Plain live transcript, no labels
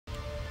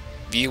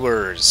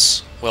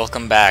Viewers,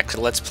 welcome back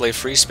to Let's Play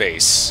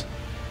Freespace.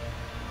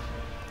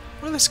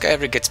 What if this guy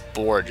ever gets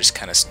bored just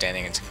kind of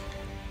standing and...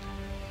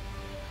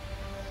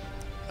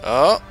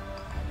 Oh!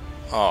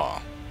 Oh!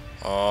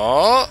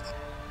 Oh!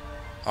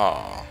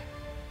 Oh!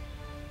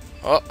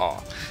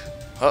 Uh-oh.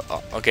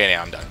 Uh-oh. Okay,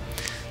 now I'm done.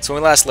 So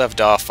when we last left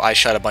off, I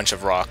shot a bunch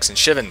of rocks and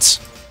Shivans.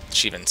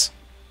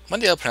 When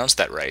did I pronounce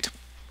that right?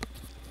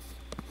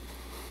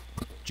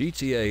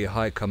 GTA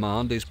High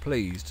Command is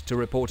pleased to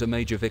report a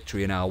major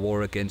victory in our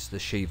war against the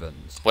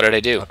Shivans. What did I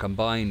do? A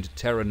combined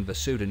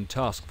Terran-Vasudan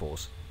task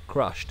force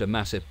crushed a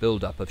massive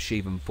build-up of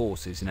Shivan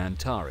forces in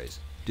Antares,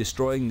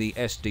 destroying the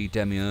SD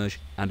Demiurge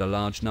and a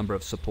large number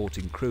of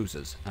supporting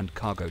cruisers and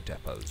cargo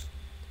depots.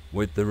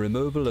 With the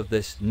removal of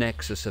this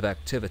nexus of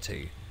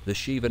activity, the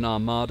Shivan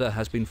armada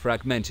has been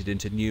fragmented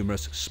into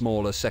numerous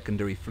smaller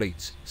secondary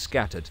fleets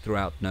scattered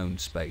throughout known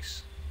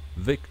space.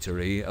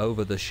 Victory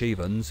over the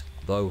Shivans,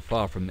 though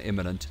far from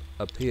imminent,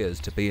 appears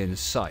to be in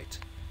sight.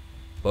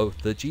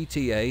 Both the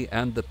GTA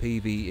and the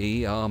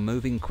PvE are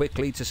moving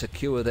quickly to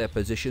secure their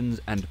positions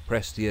and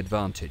press the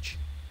advantage.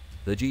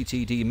 The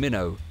GTD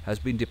Minnow has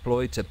been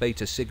deployed to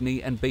Beta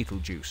Cygni and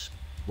Betelgeuse,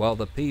 while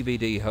the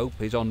PVD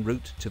Hope is en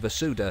route to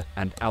Vasuda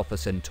and Alpha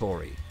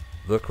Centauri.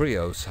 The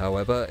Krios,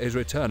 however, is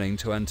returning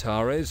to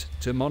Antares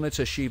to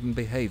monitor Shivan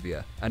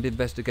behavior and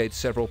investigate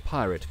several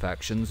pirate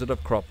factions that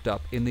have cropped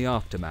up in the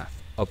aftermath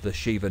of the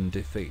Shivan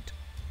defeat.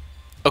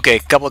 Okay, a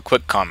couple of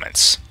quick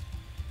comments.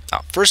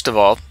 First of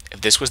all, if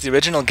this was the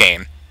original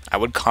game, I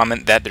would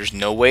comment that there's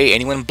no way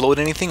anyone blew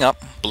anything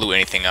up,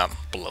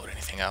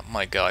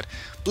 my god,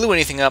 blew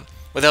anything up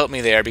without me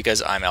there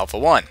because I'm Alpha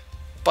 1.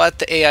 But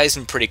the AI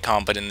isn't pretty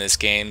competent in this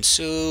game,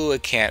 so I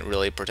can't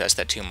really protest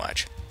that too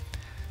much.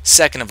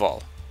 Second of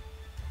all,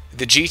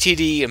 the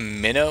GTD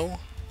Minnow,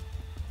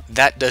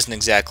 that doesn't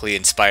exactly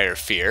inspire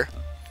fear.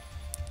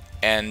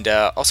 And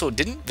also,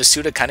 didn't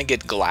Vasuda kind of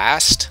get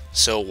glassed?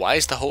 So why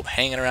is the Hope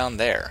hanging around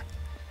there?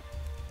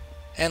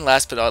 And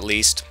last but not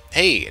least,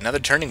 hey, another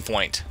turning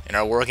point in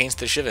our war against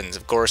the Shivans.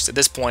 Of course, at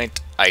this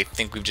point, I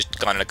think we've just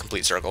gone in a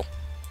complete circle.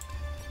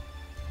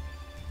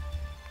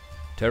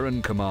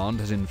 Terran Command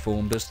has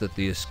informed us that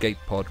the escape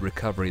pod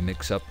recovery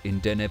mix-up in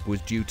Deneb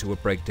was due to a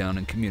breakdown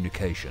in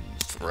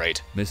communications.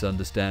 Right.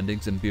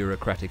 Misunderstandings and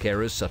bureaucratic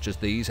errors such as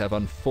these have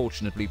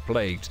unfortunately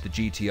plagued the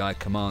GTI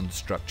command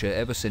structure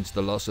ever since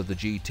the loss of the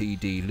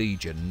GTD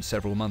Legion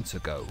several months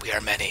ago. We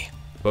are many.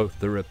 Both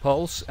the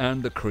Repulse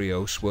and the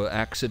Krios were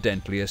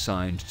accidentally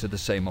assigned to the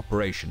same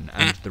operation,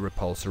 and the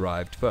Repulse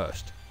arrived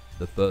first.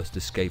 The first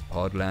escape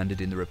pod landed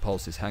in the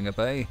Repulse's hangar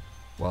bay,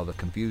 while the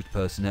confused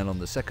personnel on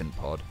the second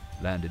pod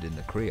landed in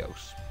the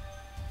Krios.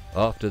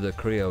 After the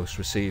Krios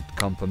received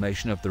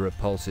confirmation of the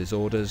Repulse's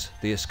orders,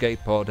 the escape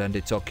pod and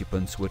its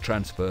occupants were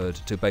transferred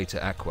to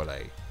Beta Aquila.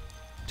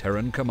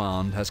 Terran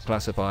Command has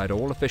classified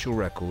all official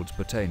records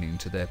pertaining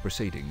to their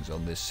proceedings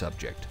on this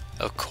subject.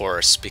 Of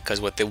course,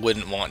 because what they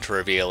wouldn't want to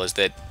reveal is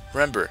that,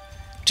 remember,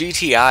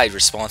 GTI is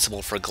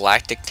responsible for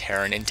Galactic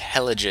Terran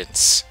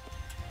intelligence.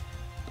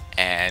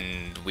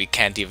 And we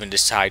can't even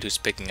decide who's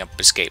picking up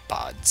escape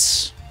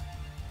pods.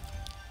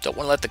 Don't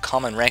want to let the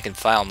common rank and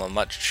file know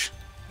much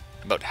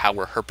about how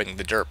we're herping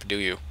the derp, do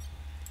you?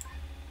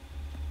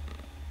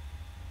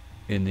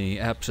 In the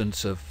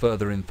absence of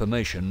further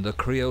information, the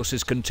Krios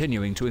is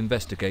continuing to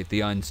investigate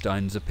the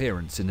Einstein's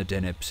appearance in the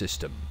Deneb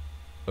system.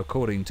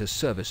 According to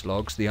service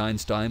logs, the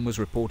Einstein was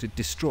reported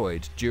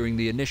destroyed during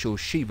the initial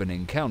Shivan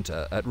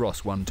encounter at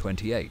Ross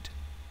 128.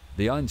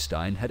 The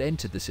Einstein had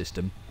entered the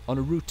system on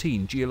a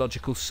routine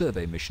geological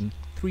survey mission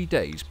 3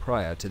 days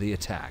prior to the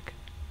attack.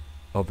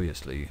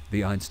 Obviously,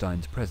 the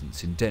Einstein's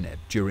presence in Deneb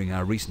during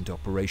our recent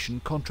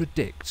operation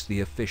contradicts the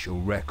official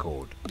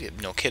record.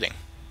 No kidding.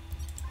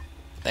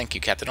 Thank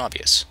you, Captain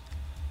Obvious.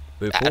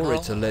 Before Admiral?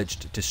 its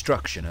alleged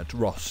destruction at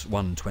Ross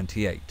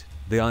 128,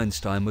 the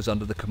Einstein was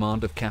under the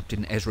command of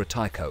Captain Ezra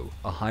Tycho,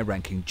 a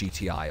high-ranking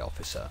GTI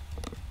officer.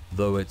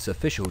 Though its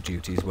official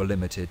duties were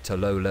limited to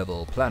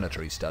low-level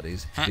planetary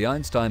studies, the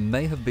Einstein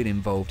may have been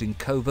involved in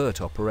covert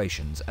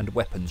operations and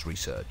weapons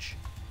research.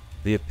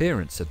 The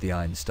appearance of the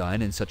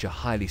Einstein in such a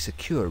highly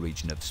secure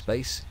region of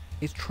space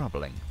is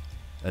troubling.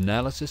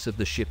 Analysis of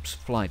the ship's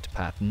flight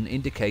pattern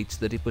indicates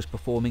that it was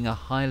performing a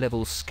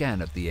high-level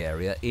scan of the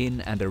area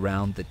in and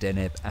around the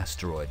Deneb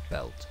asteroid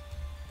belt.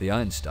 The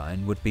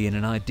Einstein would be in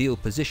an ideal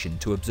position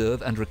to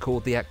observe and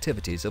record the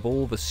activities of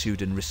all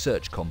Vasudan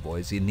research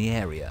convoys in the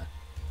area.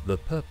 The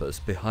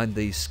purpose behind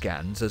these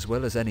scans, as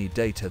well as any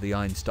data the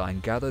Einstein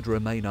gathered,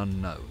 remain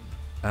unknown.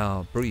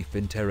 Our brief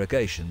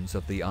interrogations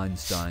of the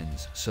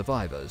Einstein's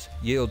survivors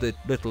yielded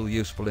little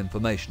useful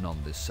information on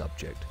this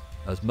subject,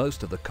 as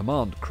most of the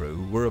command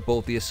crew were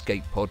aboard the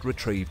escape pod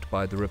retrieved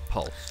by the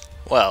Repulse.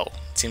 Well,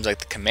 it seems like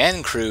the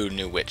command crew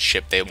knew which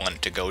ship they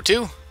wanted to go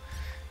to.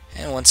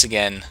 And once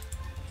again,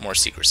 more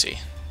secrecy.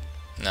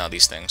 No,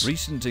 these things.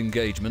 Recent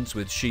engagements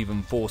with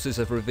Shivan forces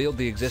have revealed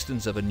the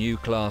existence of a new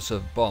class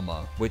of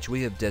bomber, which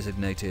we have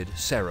designated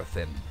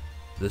Seraphim.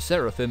 The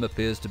Seraphim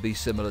appears to be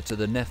similar to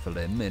the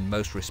Nephilim in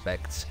most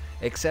respects,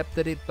 except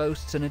that it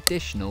boasts an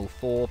additional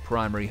 4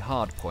 primary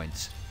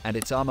hardpoints, and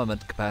its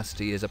armament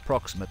capacity is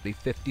approximately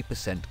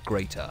 50%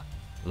 greater.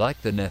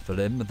 Like the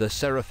Nephilim, the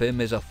Seraphim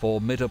is a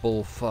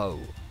formidable foe.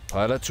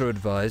 Pilots are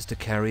advised to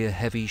carry a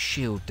heavy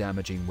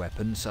shield-damaging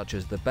weapon such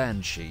as the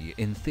Banshee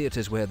in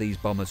theaters where these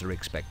bombers are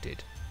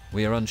expected.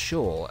 We are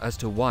unsure as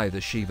to why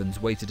the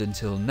Shivans waited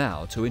until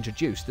now to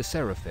introduce the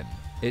Seraphim.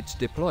 Its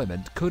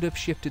deployment could have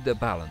shifted the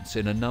balance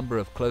in a number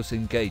of close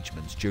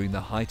engagements during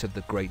the height of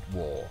the Great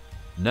War.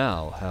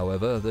 Now,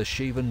 however, the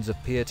Shivans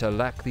appear to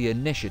lack the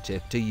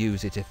initiative to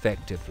use it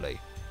effectively.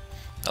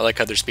 I like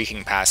how they're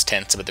speaking past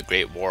tense about the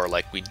Great War,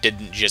 like we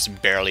didn't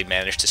just barely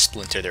manage to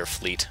splinter their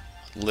fleet.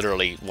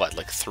 Literally, what,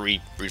 like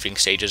 3 briefing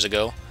stages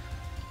ago?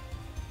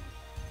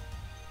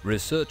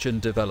 Research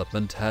and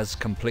Development has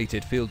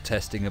completed field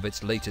testing of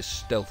its latest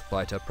stealth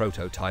fighter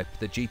prototype,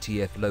 the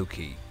GTF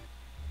Loki.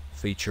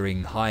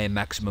 Featuring high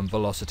maximum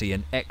velocity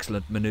and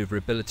excellent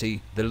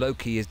maneuverability, the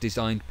Loki is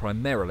designed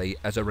primarily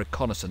as a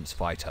reconnaissance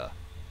fighter.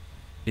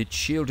 Its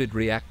shielded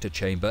reactor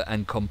chamber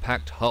and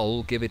compact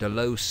hull give it a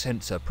low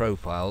sensor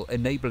profile,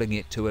 enabling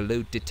it to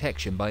elude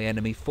detection by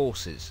enemy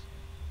forces.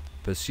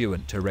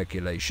 Pursuant to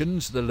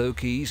regulations, the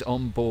Loki's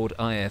onboard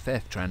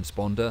IFF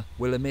transponder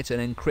will emit an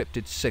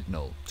encrypted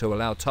signal to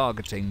allow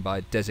targeting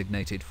by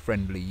designated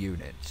friendly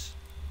units.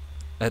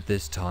 At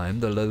this time,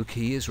 the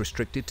Loki is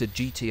restricted to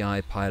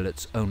GTI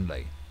pilots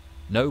only.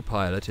 No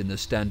pilot in the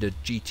standard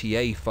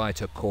GTA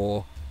fighter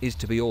corps is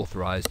to be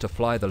authorized to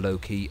fly the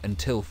Loki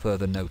until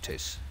further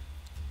notice.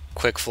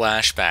 Quick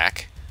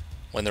flashback.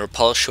 When the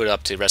Repulse showed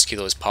up to rescue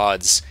those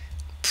pods,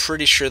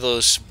 pretty sure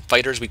those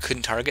fighters we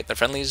couldn't target, the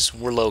friendlies,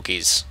 were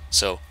Lokis.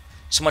 So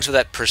much of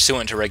that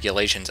pursuant to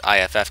regulations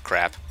IFF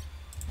crap.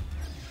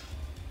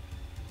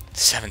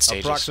 7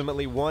 stages.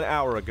 Approximately 1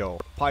 hour ago,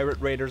 pirate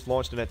raiders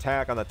launched an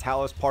attack on the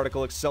Talos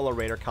Particle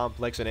Accelerator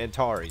Complex in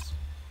Antares.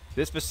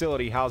 This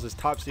facility houses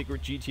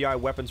top-secret GTI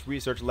weapons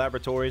research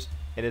laboratories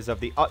and is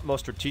of the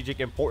utmost strategic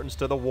importance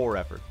to the war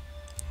effort.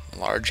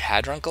 Large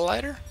Hadron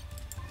Collider?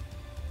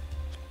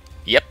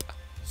 Yep.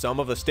 Some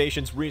of the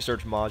station's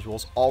research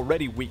modules,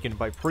 already weakened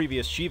by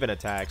previous Shivan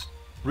attacks,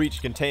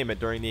 breached containment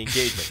during the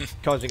engagement,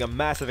 causing a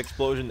massive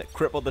explosion that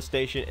crippled the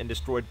station and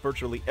destroyed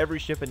virtually every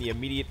ship in the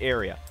immediate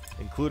area,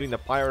 including the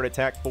pirate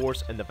attack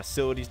force and the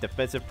facility's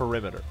defensive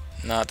perimeter.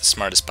 Not the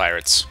smartest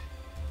pirates.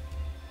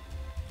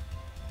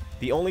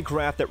 The only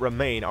craft that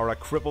remain are a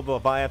crippled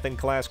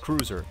Leviathan-class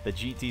cruiser, the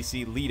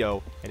GTC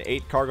Lido, and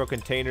 8 cargo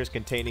containers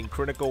containing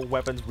critical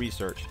weapons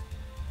research.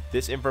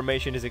 This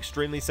information is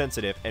extremely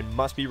sensitive and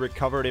must be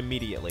recovered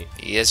immediately.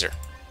 Yes, sir.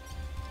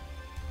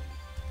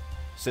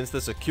 Since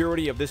the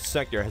security of this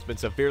sector has been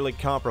severely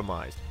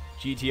compromised,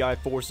 GTI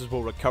forces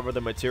will recover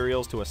the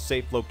materials to a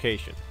safe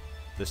location.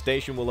 The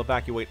station will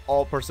evacuate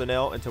all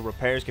personnel until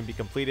repairs can be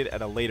completed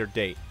at a later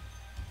date.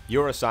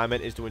 Your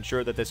assignment is to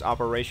ensure that this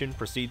operation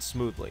proceeds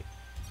smoothly.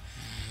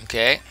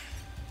 Okay.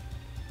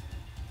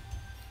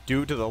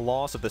 Due to the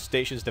loss of the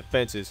station's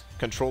defenses,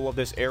 control of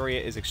this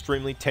area is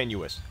extremely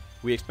tenuous.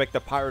 We expect the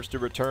pirates to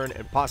return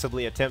and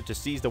possibly attempt to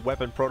seize the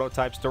weapon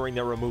prototypes during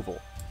their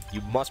removal.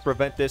 You must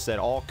prevent this at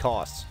all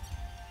costs.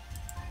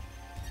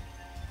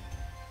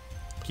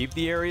 Keep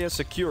the area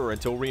secure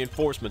until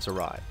reinforcements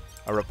arrive.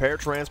 A repair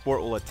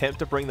transport will attempt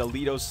to bring the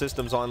Lido's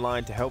systems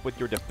online to help with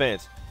your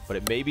defense, but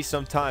it may be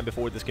some time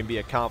before this can be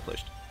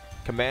accomplished.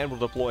 Command will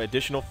deploy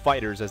additional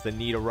fighters as the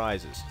need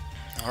arises.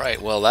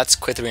 Alright, well that's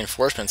quite the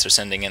reinforcements they're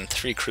sending in.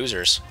 3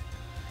 cruisers.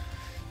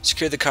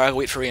 Secure the cargo,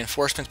 wait for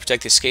reinforcements,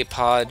 protect the escape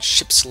pod,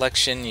 ship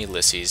selection,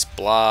 Ulysses,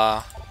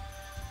 blah.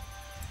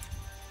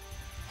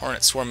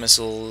 Hornet swarm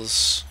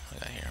missiles,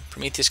 what we got here?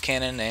 Prometheus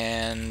cannon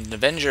and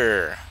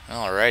Avenger.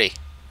 Alrighty.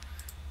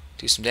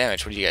 Do some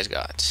damage. What do you guys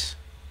got?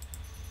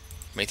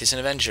 Prometheus and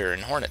Avenger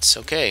and Hornets.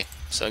 Okay,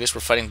 so I guess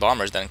we're fighting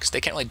bombers then, because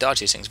they can't really dodge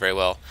these things very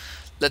well.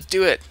 Let's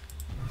do it.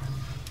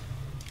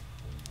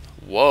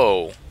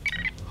 Whoa.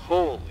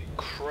 Holy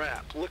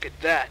crap, look at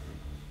that.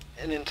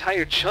 An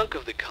entire chunk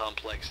of the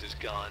complex is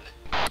gone.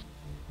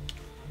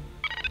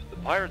 The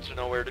pirates are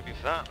nowhere to be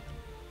found.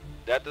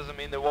 That doesn't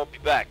mean they won't be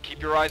back.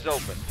 Keep your eyes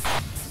open.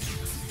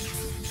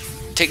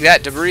 Take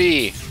that,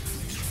 debris!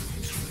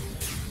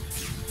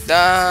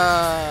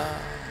 No.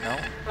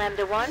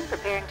 Lambda 1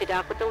 preparing to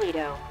dock with the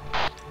Lido.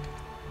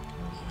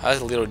 How's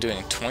the Lido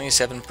doing?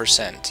 27%.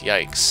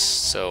 Yikes.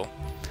 So,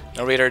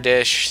 no radar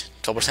dish,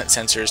 12%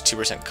 sensors,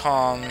 2%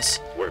 comms.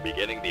 We're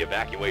beginning the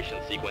evacuation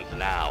sequence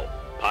now.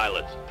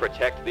 Pilots,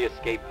 protect the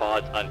escape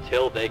pods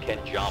until they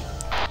can jump.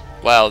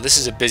 Wow, this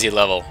is a busy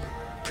level.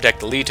 Protect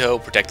the Leto,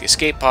 protect the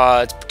escape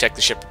pods, protect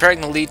the ship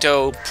preparing the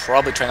Leto,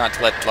 probably try not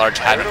to let Large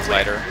Hadron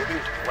Collider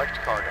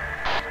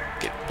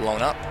get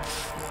blown up.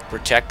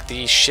 Protect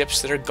the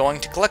ships that are going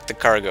to collect the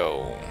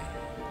cargo.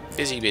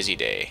 Busy, busy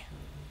day.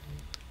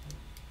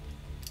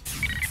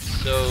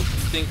 So, you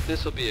think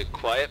this will be a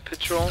quiet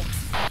patrol?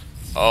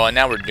 Oh, and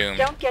now we're doomed.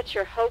 Don't get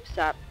your hopes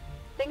up.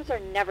 Things are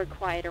never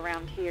quiet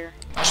around here.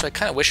 Actually, I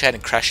kind of wish I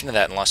hadn't crashed into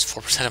that and lost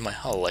 4% of my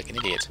hull like an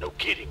idiot. No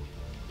kidding.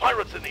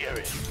 Pirates in the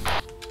area.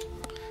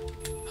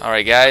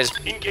 Alright, guys.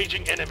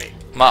 Engaging enemy.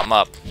 Mop 'em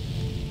up.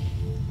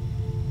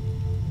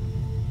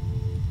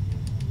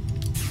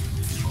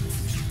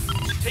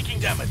 Take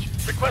damage.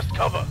 Request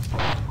cover.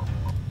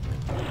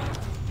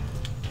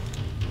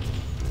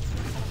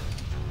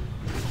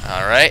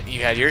 Alright,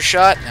 you had your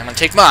shot. I'm gonna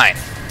take mine.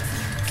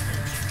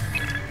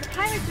 The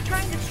pirates are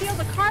trying to steal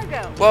the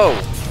cargo.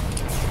 Whoa!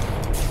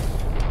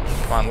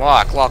 Come on,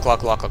 lock, lock,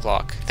 lock, lock, lock,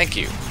 lock. Thank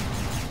you.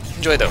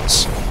 Enjoy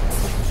those.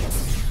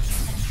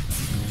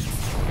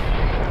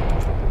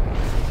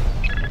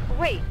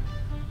 Wait,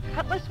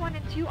 Cutlass 1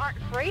 and 2 aren't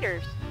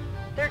freighters.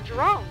 They're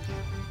drones.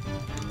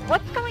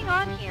 What's going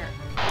on here?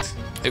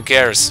 Who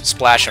cares?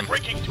 Splash them.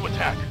 Breaking to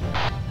attack.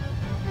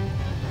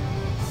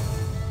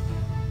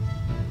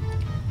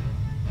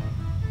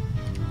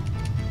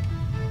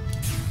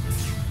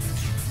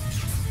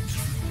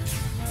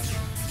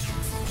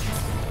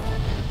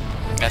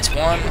 That's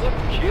one.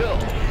 Kill.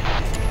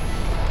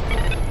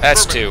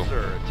 That's two.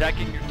 Sir,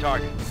 attacking your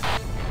target.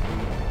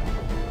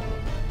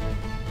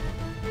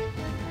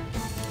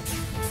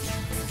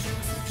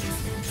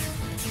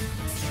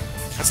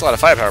 That's a lot of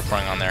firepower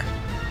pouring on there.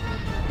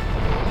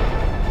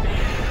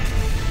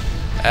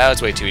 That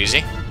was way too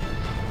easy.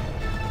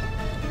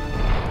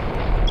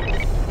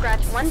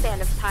 Scratch one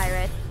band of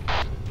pirates.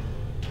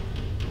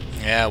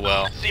 Yeah,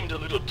 well. Seemed a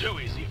little too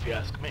easy if you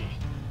ask me.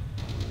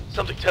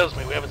 Something tells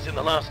me we haven't seen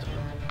the last of them.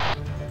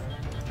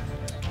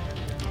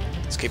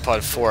 Escape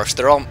pod 4. So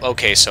they're all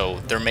okay, so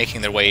they're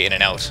making their way in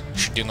and out.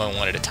 Should do going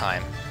one at a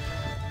time.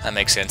 That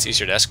makes sense.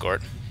 Easier to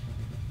escort.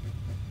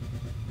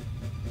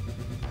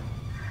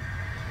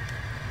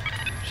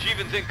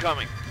 Sheevan's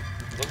incoming.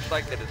 Looks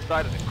like they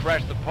decided to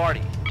crash the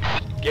party.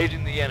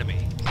 Engaging the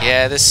enemy.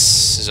 Yeah,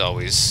 this is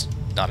always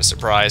not a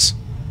surprise.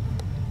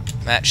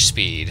 Match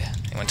speed.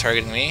 Anyone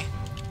targeting me?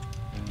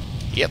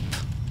 Yep.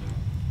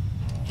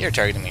 You're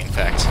targeting me, in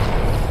fact.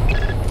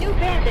 New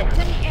bandits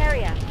in the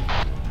area.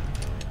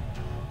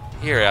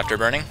 You're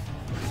afterburning.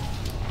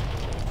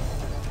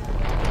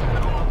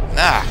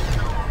 Ah!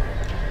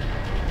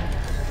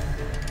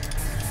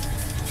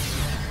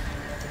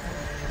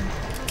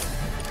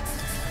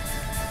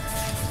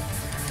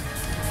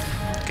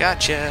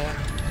 Gotcha!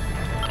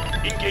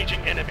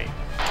 Engaging enemy.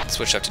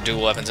 Switch up to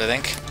dual weapons, I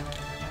think.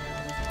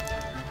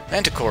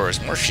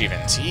 Manticores, more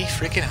Sheevens. Ye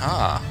freaking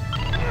ha!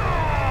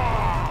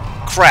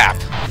 Crap!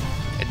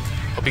 I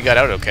hope he got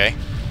out okay.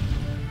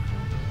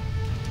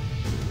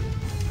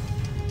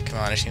 Come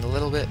on, I just need a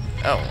little bit.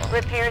 Oh, well.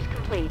 Repairs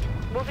complete.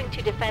 Moving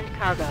to defend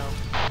cargo.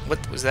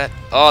 What was that?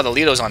 Oh, the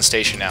Lido's on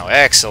station now.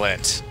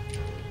 Excellent.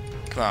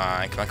 Come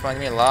on, come on, come on,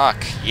 give me a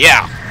lock.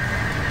 Yeah!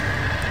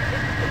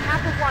 This is the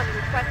Kappa 1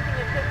 requesting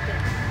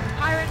assistance.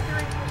 Pirates are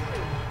in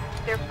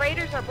pursuit. Their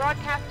freighters are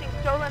broadcasting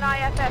stolen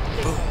IFF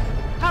signals.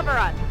 Cover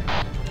us.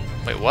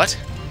 Wait, what?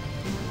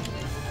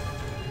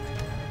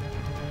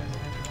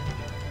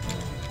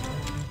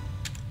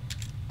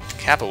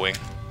 Kappa Wing.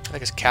 I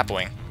think it's Kappa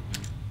Wing.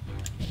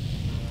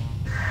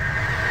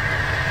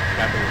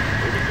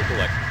 Moving to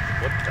collect.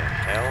 What the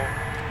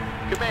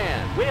hell?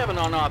 Command, we have an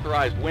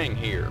unauthorized wing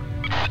here.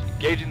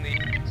 Engaging the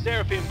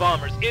Seraphim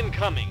bombers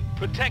incoming.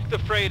 Protect the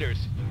freighters.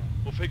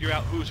 We'll figure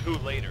out who's who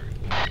later.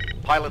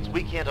 Pilots,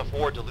 we can't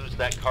afford to lose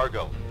that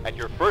cargo. At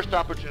your first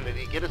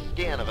opportunity, get a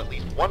scan of at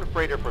least one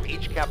freighter from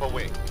each Kappa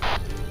wing.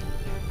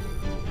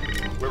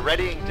 We're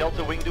readying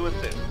Delta Wing to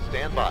assist.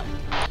 Stand by.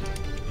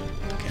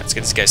 Okay, let's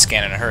get this guy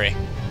scanned in a hurry.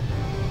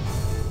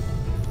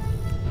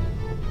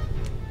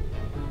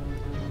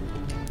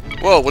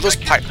 Whoa, with those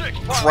pipe...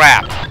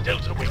 Crap!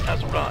 Delta Wing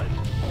has arrived.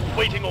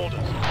 Waiting orders.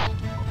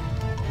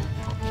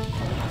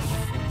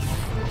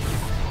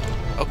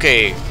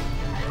 Okay.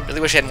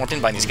 Really wish I hadn't warped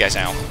in by these guys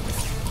now.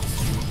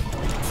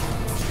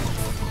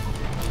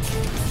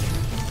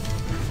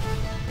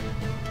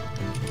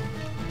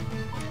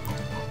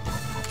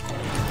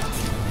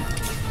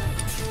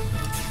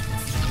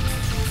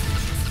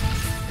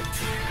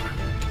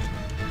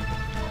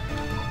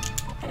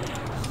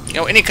 You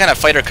know, any kind of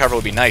fighter cover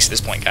would be nice at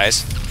this point,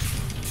 guys.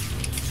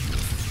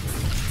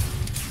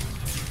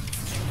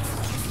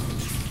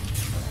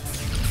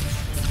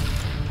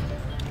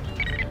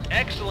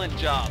 Excellent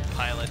job,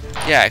 pilot.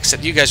 Yeah,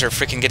 except you guys are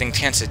freaking getting a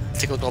chance to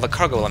take a look at all the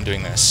cargo while I'm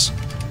doing this.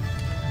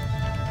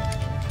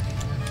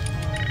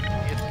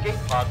 The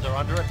escape pods are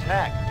under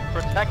attack.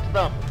 Protect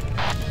them.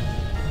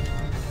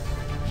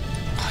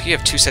 Oh, you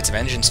have 2 sets of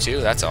engines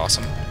too? That's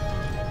awesome.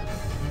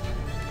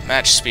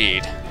 Match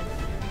speed.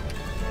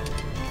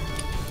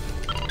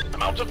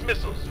 I'm out of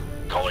missiles.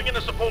 Calling in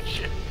a support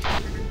ship.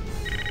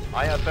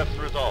 IFF's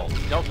resolved.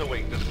 Delta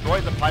Wing,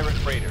 destroy the pirate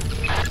freighter.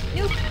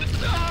 New...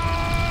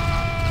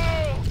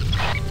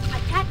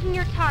 Attacking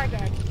your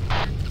target.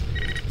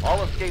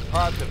 All escape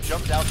pods have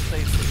jumped out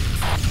safely.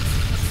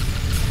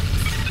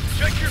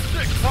 Check your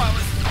 6,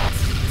 pilot.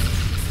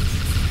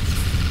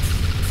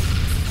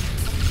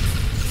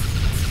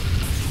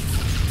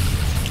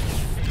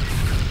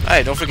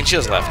 Alright, no freaking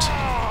shields left.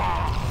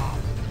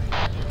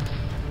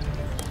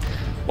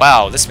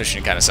 Wow, this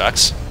mission kind of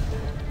sucks.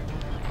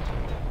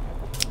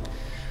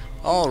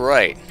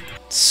 Alright,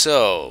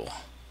 so...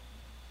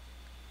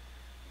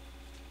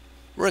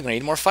 we're gonna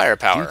need more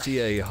firepower.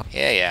 GTA.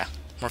 Yeah,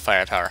 more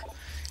firepower.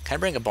 Can I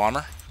bring a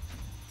bomber?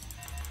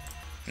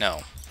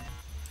 No.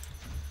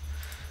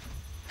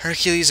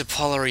 Hercules,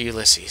 Apollo, or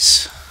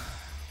Ulysses?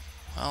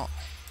 Well,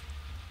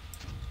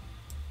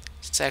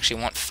 let's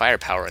actually want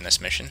firepower in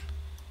this mission.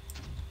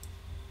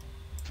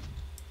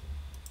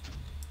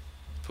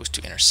 Boost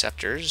to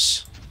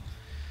interceptors.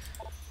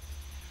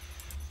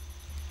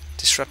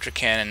 Disruptor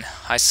cannon,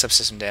 high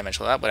subsystem damage.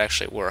 Well, that would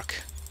actually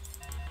work.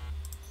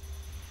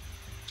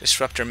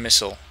 Disruptor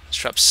missile,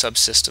 disrupt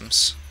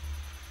subsystems.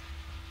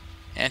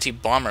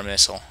 Anti-bomber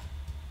missile.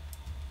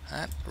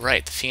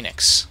 Right, the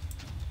Phoenix.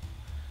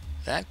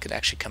 That could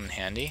actually come in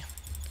handy.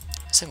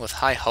 This thing with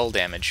high hull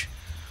damage.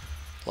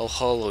 Low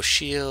hull, low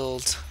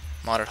shield.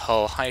 Moderate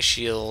hull, high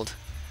shield.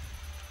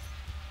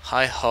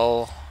 High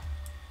hull.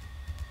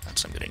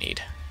 That's what I'm going to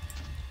need.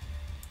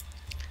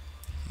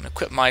 I'm going to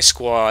equip my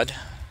squad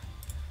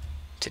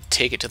to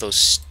take it to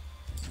those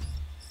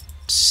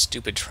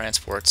stupid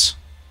transports.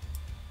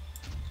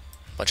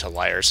 Bunch of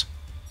liars.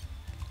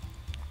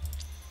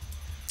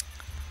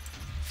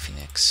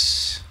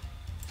 Phoenix.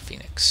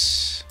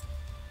 Phoenix.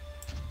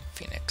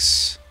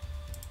 Phoenix.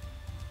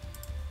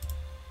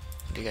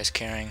 What are you guys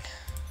carrying?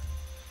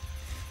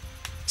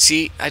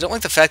 See, I don't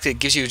like the fact that it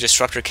gives you a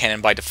disruptor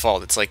cannon by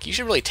default. It's like, you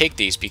should really take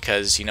these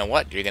because, you know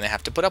what, you're going to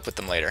have to put up with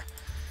them later.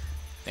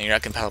 And you're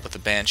not compatible with the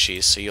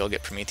Banshees, so you'll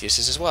get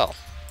Prometheuses as well.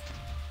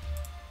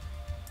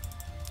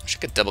 I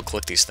should get double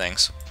click these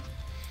things.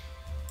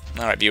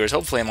 Alright viewers,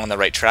 hopefully I'm on the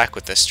right track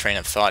with this train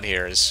of thought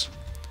here.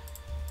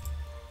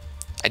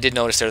 I did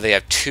notice there they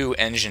have 2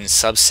 engine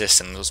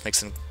subsystems, which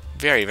makes them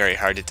very, very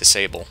hard to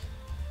disable.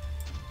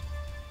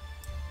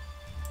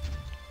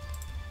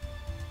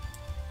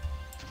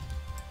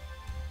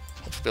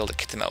 Hope we'll be able to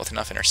kit them out with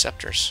enough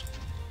interceptors.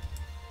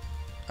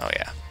 Oh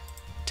yeah,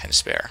 10 to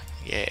spare.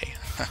 Yay.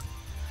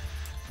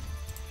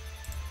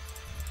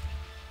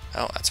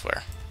 Oh, that's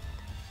where.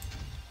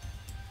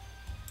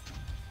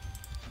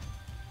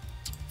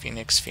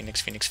 Phoenix,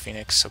 Phoenix, Phoenix,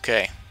 Phoenix.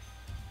 Okay.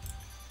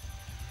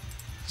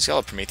 You see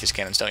all the Prometheus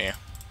cannons, don't you?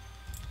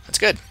 That's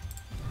good.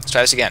 Let's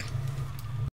try this again.